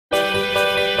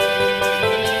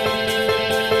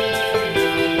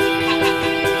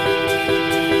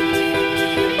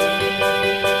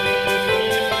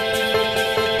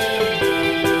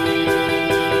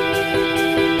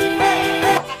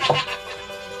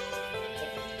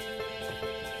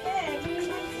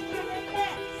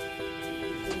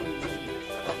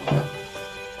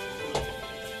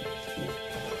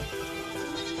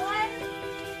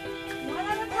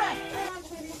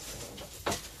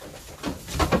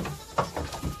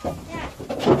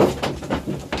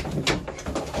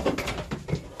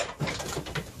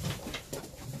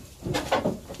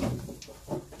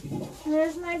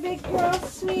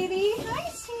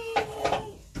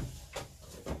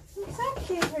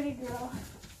pretty girl.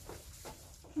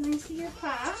 Can I see your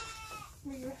paw?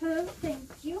 Or your hoof? Thank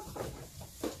you.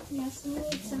 Yes, we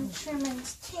need some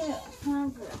trimmings too. Oh,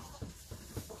 girl.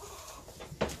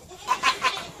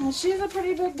 Now, she's a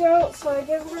pretty big goat, so I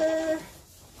give her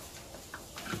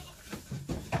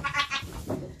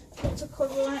what's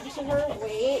equivalent to her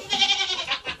weight.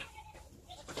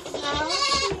 Now,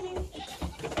 sweetie.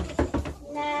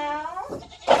 Now.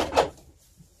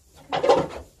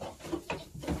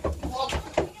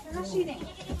 You're not cheating.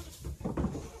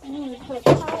 I need to put a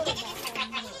collar back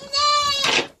on you.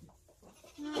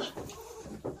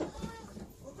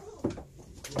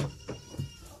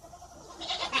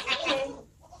 Okay.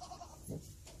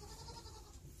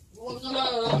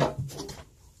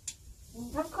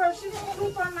 Of course, she's going to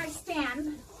poop on my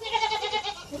stand.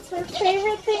 It's her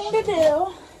favorite thing to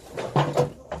do.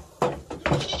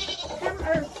 Come,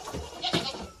 Earth.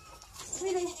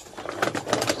 Sweetie.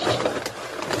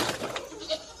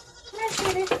 Come here,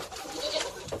 sweetie.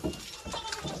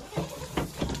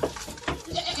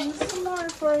 And some more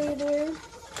for you, dude.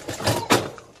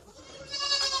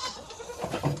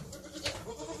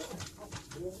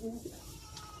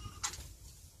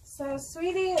 So,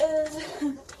 Sweetie is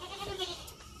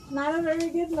not a very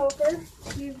good milker.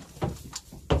 She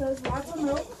does lots of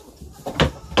milk.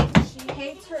 She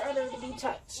hates her udder to be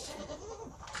touched.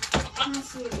 Come on,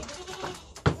 Sweetie.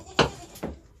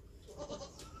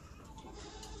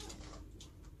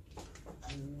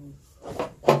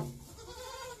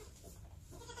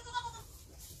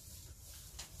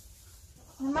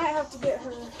 I might have to get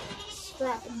her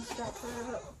strap and strap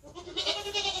her up.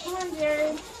 Come on,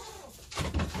 Jerry.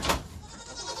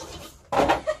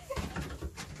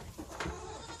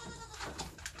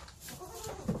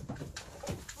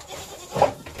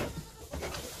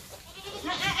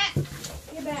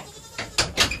 Get back.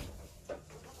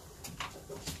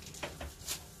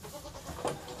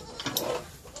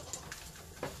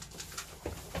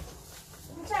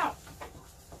 Watch out.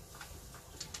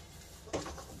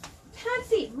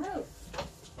 Taxi, move.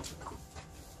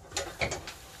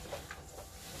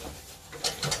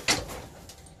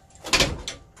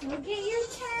 Now get your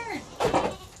turn.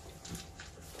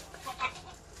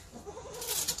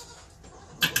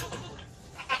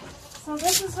 So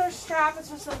this is her strap. It's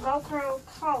just a Velcro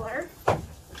collar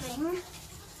thing.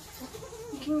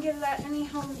 You can get it at any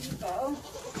Home Depot.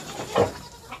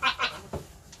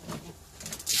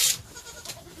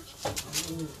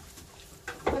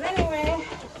 But anyway,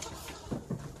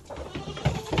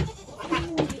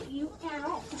 I'm gonna get you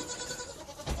out.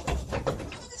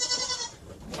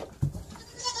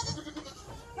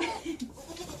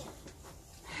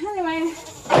 Anyway,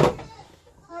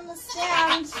 on the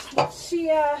stand,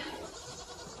 she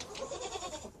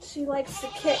likes to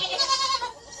kick.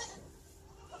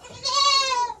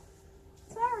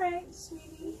 It's alright,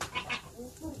 sweetie.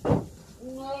 She's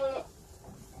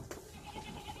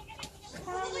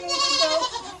kind of ready to go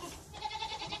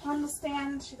on the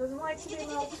stand. She doesn't like to be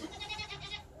milked.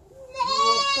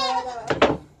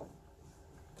 But,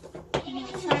 I'm going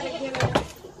to try to get her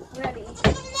ready.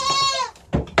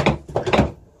 I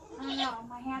don't know,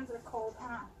 my hands are cold,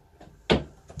 huh?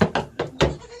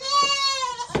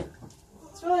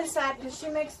 It's really sad because she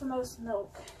makes the most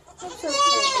milk. It's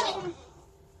okay, though.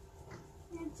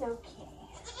 It's okay.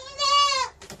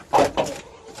 I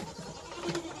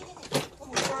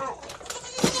got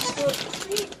goat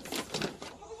treats.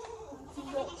 Some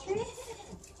goat treats.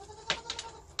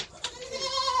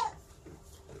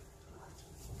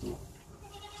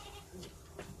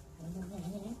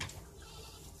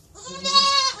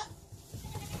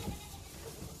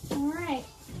 Alright.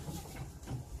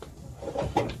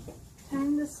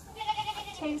 Time to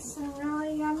taste some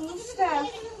really yummy stuff.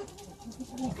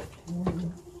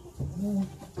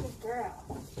 Good girl.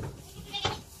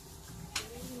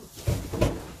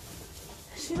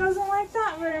 She doesn't like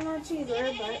that very much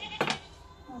either, but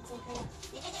that's okay.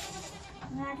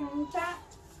 You're not going to eat that?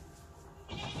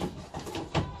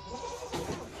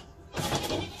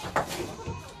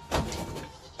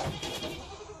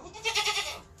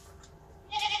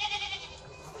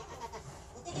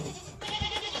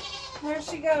 There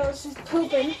she goes. She's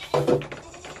pooping.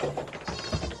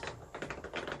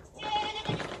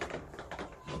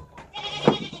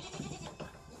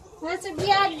 That's a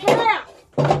bad girl.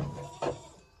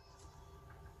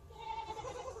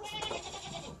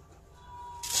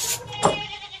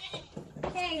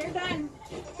 Okay, you're done.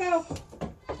 Go.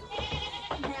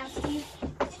 Nasty.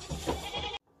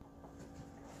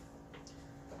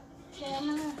 Okay, I'm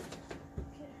gonna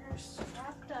get her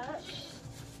strapped up.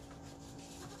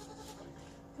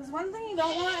 Because one thing you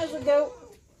don't want is a goat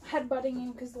headbutting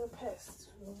you because they're pissed.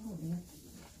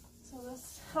 So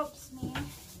this helps me.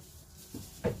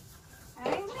 I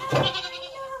know you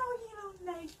don't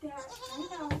like that. I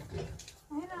know.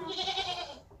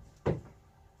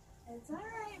 It's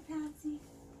alright, Patsy.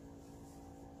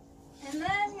 And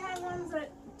then you have ones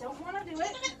that don't want to do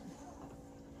it.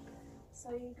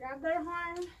 So you grab their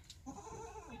horn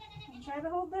and try to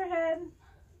hold their head.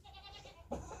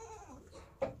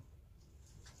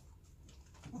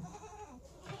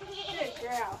 Good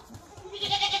girl.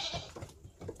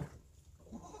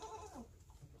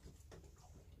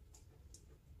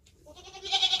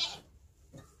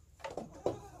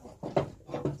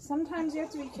 Sometimes you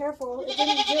have to be careful. It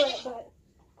didn't do it, but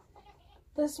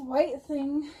this white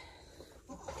thing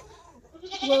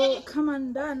will come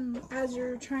undone as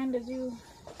you're trying to do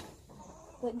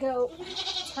the goat.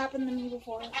 It's happened to me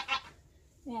before.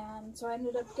 And so I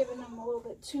ended up giving him a little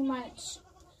bit too much.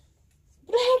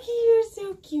 Blackie, you're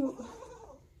so cute.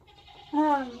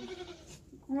 I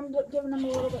ended up giving him a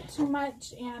little bit too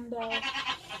much, and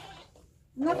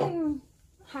nothing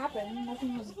happened.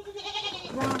 Nothing was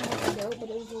wrong with the goat, but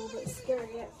it was a little bit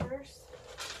scary at first.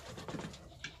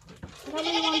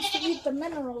 Nobody wants to eat the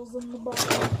minerals in the bowl.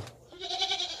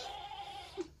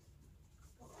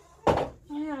 Oh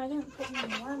yeah, I didn't put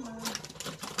any worm on.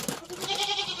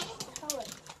 Pellet.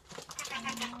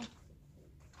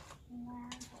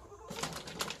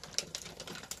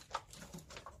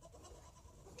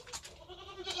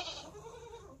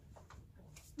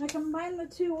 I combined the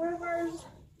two wormers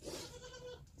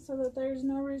so that there's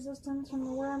no resistance from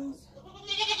the worms.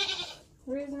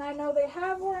 The reason I know they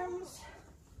have worms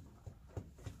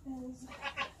is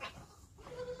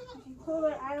if you pull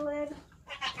their eyelid,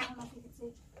 I don't know if you can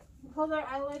see, you pull their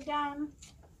eyelid down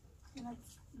and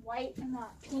it's white and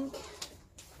not pink,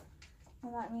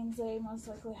 and that means they most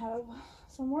likely have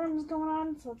some worms going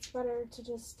on, so it's better to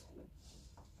just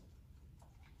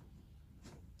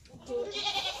do it.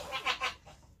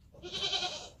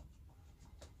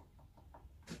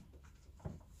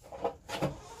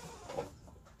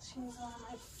 She's one of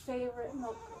my favorite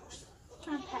milkers.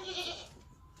 Okay.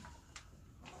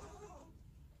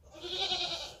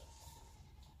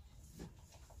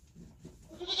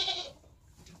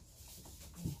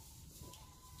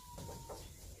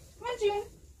 Come on, June.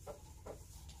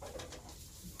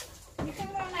 You can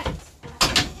go next. Come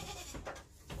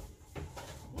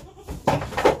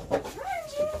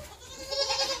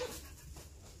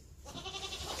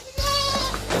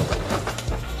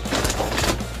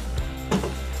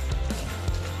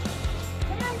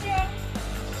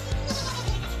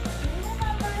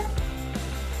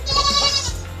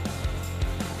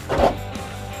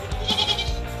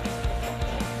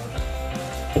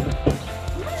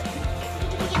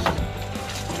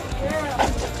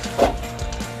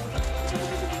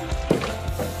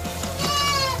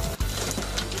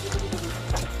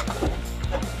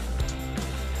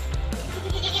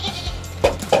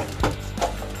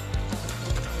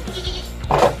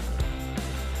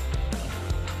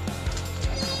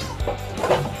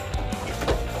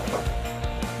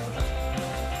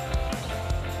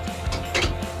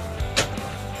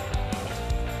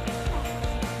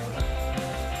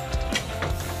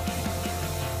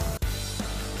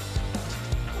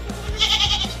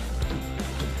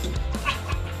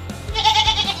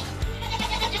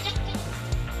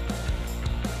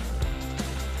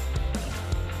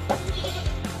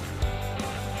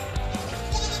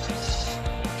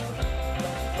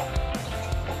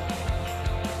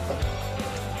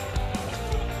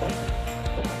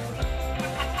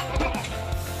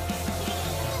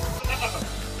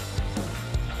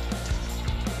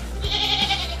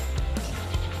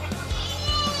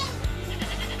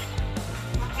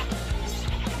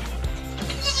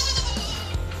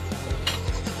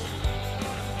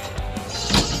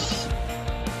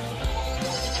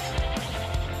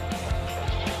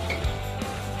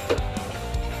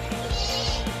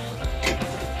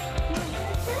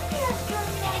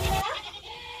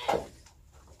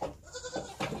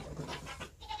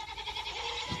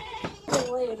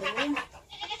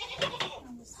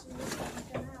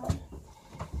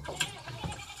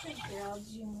on,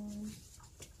 June.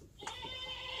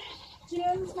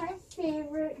 June's my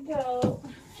favorite goat.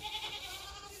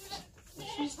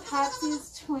 She's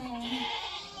Patsy's twin.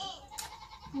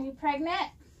 Are you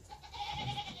pregnant?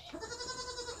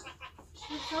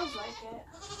 She feels like it.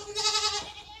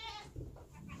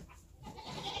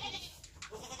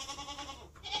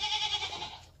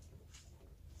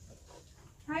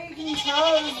 How you can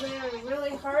tell is they're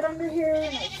really hard under here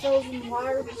and it fills in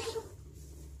large.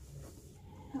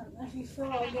 If you feel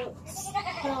like it's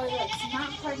not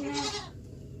pregnant,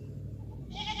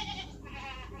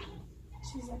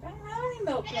 She's like, I don't have any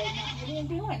milk right now. What are you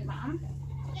doing, Mom?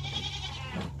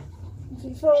 If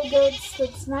you feel a goat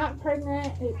that's not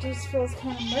pregnant, it just feels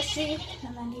kind of mushy,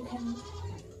 and then you can,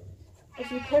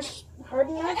 if you push hard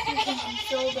enough, you can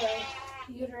feel the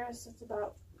uterus. It's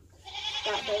about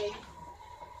that big.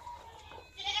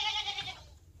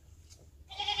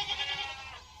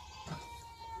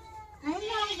 I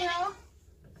know, girl.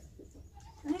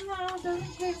 I know, it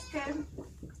doesn't taste good.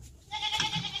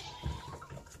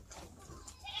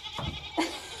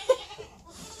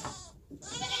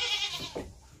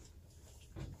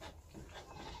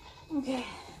 Okay.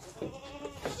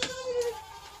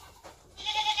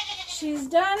 She's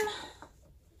done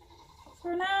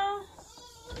for now.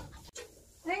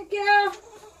 Thank you.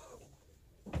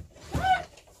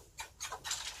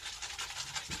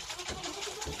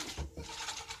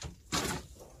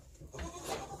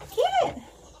 Get it.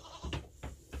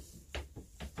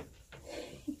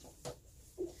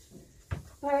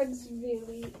 Bug's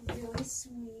really, really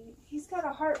sweet. He's got a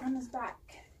heart on his back.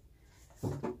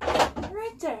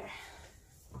 Right there.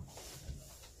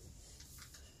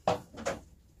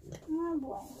 Oh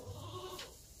boy.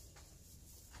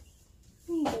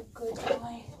 He's a good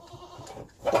boy.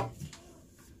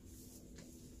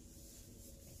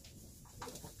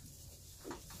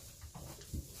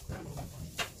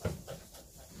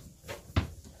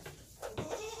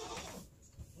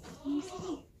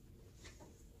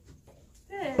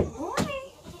 Good boy.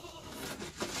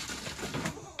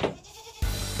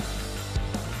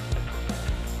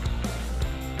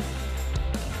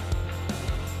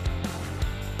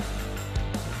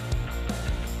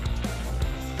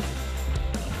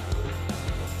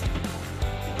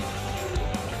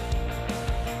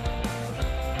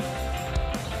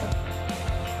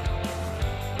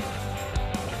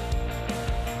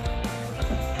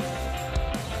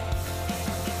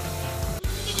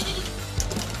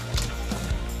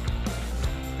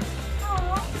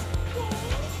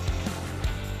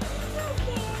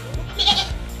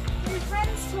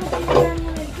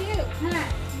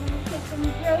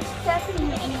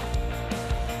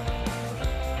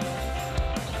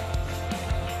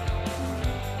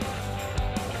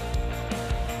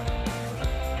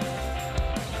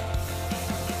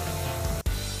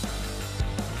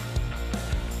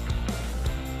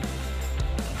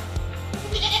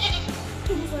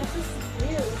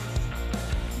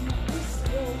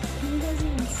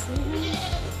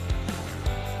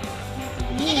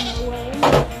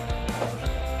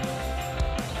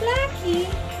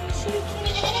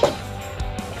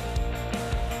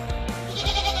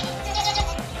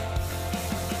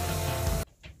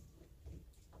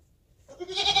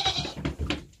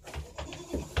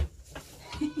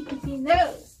 He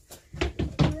knows.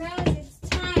 He knows it's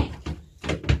time.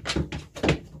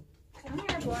 Come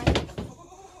here, boy.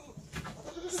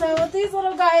 So with these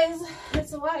little guys,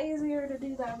 it's a lot easier to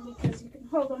do them because you can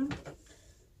hold them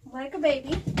like a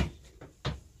baby.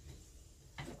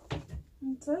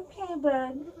 It's okay,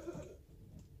 bud.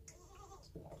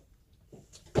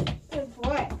 Good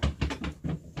boy.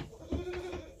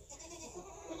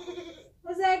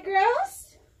 Was that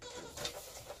gross?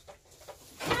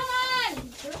 Come on!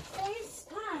 Your face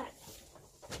hot.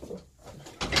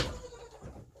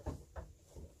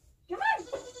 Come on!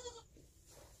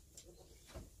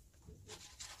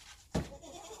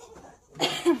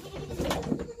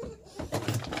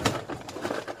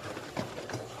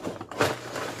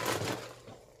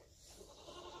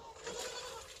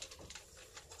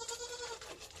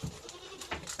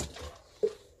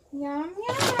 Yum,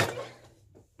 yum.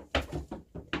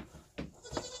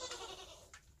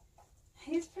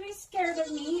 He's pretty scared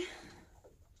of me,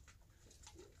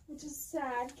 which is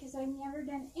sad because I've never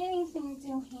done anything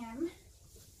to him.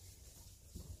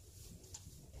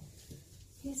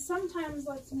 He sometimes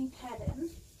lets me pet him.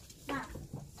 Ah,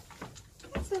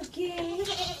 that's okay.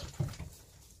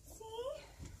 See?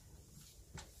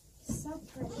 He's so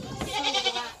pretty. He's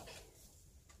so black.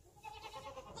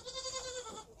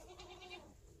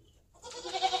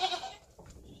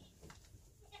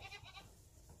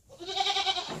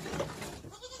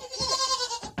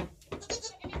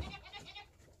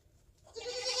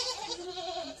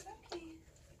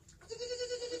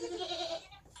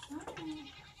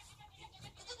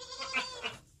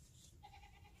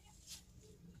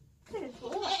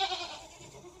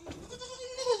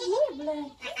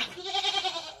 Blood.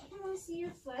 You want to see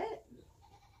your foot?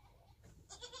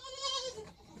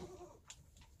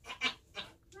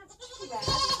 Not too bad.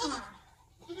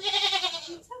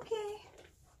 It's okay.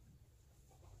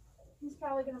 He's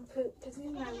probably going to poop because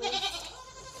he's nervous.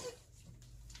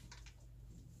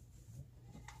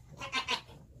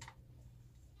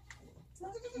 It's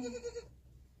okay.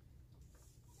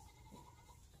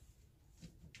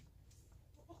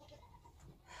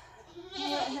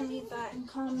 him eat that and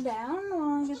calm down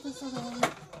while I get this other one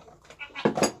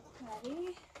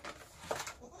ready.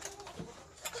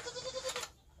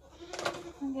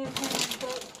 I'll give him a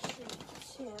goat treat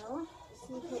too, so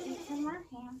he can eat from our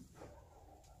hand.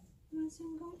 You want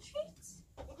some goat treats?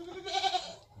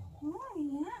 Oh,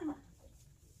 yeah.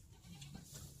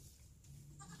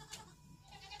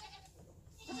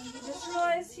 I just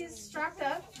realized he's strapped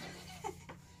up.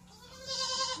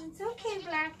 It's okay,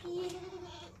 Blackie.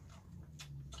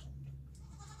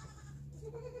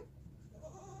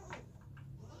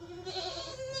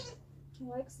 He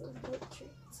likes those goat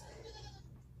treats.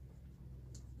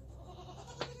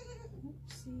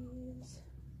 Oopsies.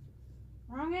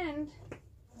 Wrong end.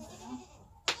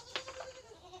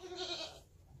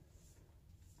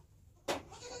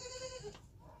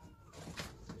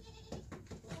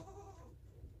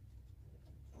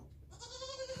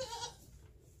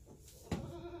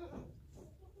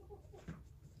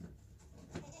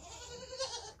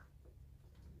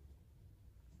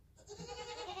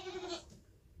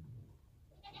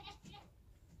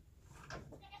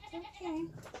 Okay.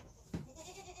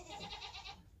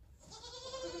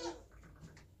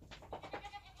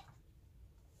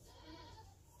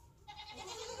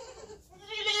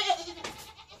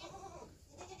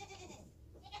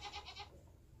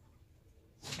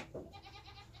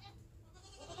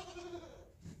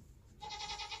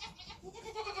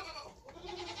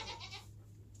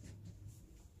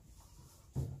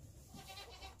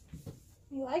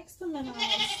 He likes the minerals.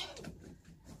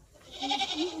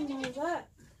 He's eating those up.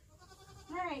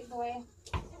 Alright, boy.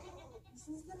 This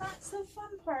is the not so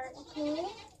fun part, okay?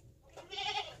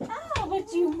 Oh,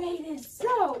 but you made it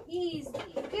so easy.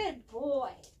 Good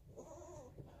boy.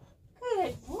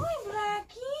 Good boy,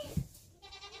 Blackie.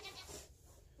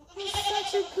 You're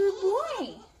such a good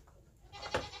boy.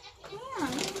 Yeah,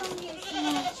 you're going to get some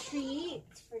more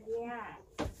treats for Dad.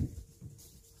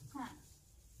 Huh.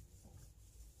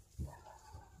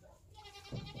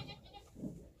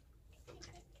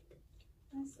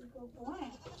 That's a good boy.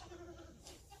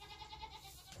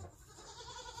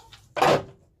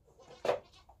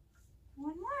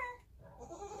 One more.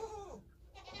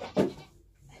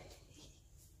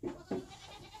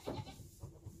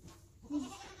 He's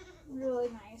really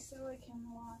nice. I like him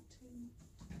a lot too.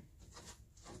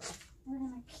 We're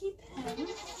gonna keep him.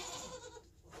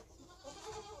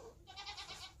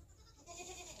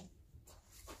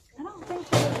 I don't think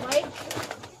he would like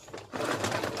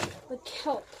the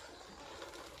kelp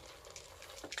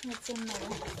that's in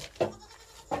there,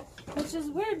 which is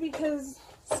weird because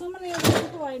so many other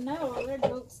people I know, their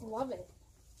goats love it.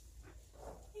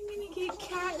 I'm gonna get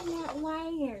cat in that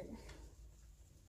wire.